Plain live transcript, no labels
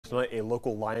tonight, a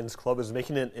local Lions club is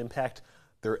making an impact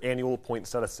their annual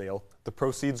poinsettia sale. The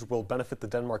proceeds will benefit the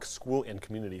Denmark school and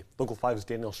community. Local 5's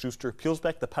Daniel Schuster peels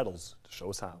back the petals to show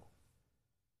us how.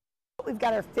 We've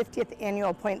got our 50th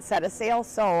annual poinsettia sale,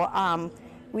 so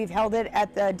we've held it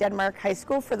at the Denmark High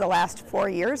School for the last 4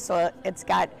 years, so it's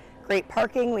got great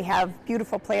parking. We have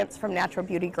beautiful plants from natural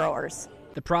beauty growers.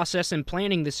 The process in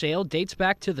planning the sale dates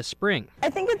back to the spring. I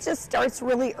think it just starts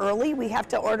really early. We have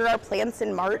to order our plants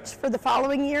in March for the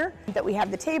following year, that we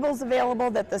have the tables available,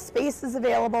 that the space is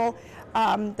available,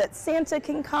 that Santa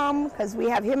can come because we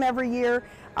have him every year.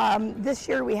 This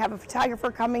year we have a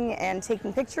photographer coming and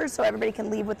taking pictures so everybody can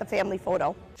leave with a family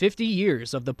photo. 50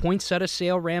 years of the poinsettia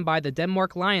sale ran by the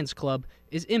Denmark Lions Club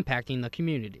is impacting the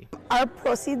community. Our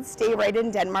proceeds stay right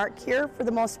in Denmark here for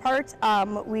the most part.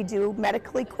 We do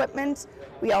medical equipment.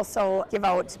 We also give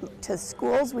out to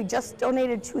schools. We just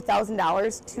donated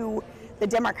 $2,000 to the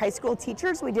Denmark High School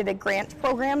teachers. We did a grant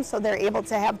program so they're able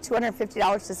to have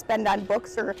 $250 to spend on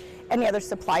books or any other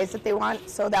supplies that they want.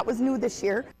 So that was new this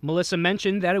year. Melissa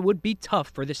mentioned that it would be tough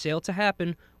for the sale to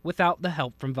happen without the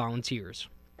help from volunteers.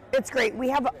 It's great. We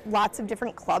have lots of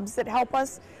different clubs that help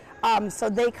us. So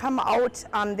they come out,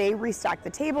 they restock the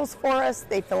tables for us,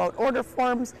 they fill out order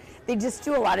forms, they just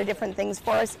do a lot of different things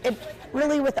for us. It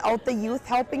really, without the youth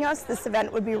helping us, this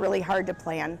event would be really hard to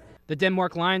plan. The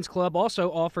Denmark Lions Club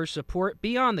also offers support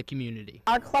beyond the community.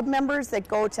 Our club members that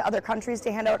go to other countries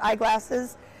to hand out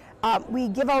eyeglasses, we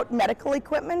give out medical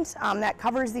equipment that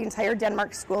covers the entire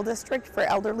Denmark school district for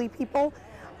elderly people.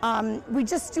 We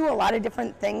just do a lot of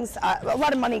different things. A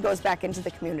lot of money goes back into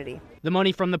the community. The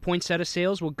money from the poinsettia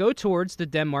sales will go towards the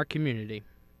Denmark community.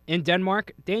 In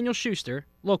Denmark, Daniel Schuster,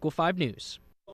 Local 5 News.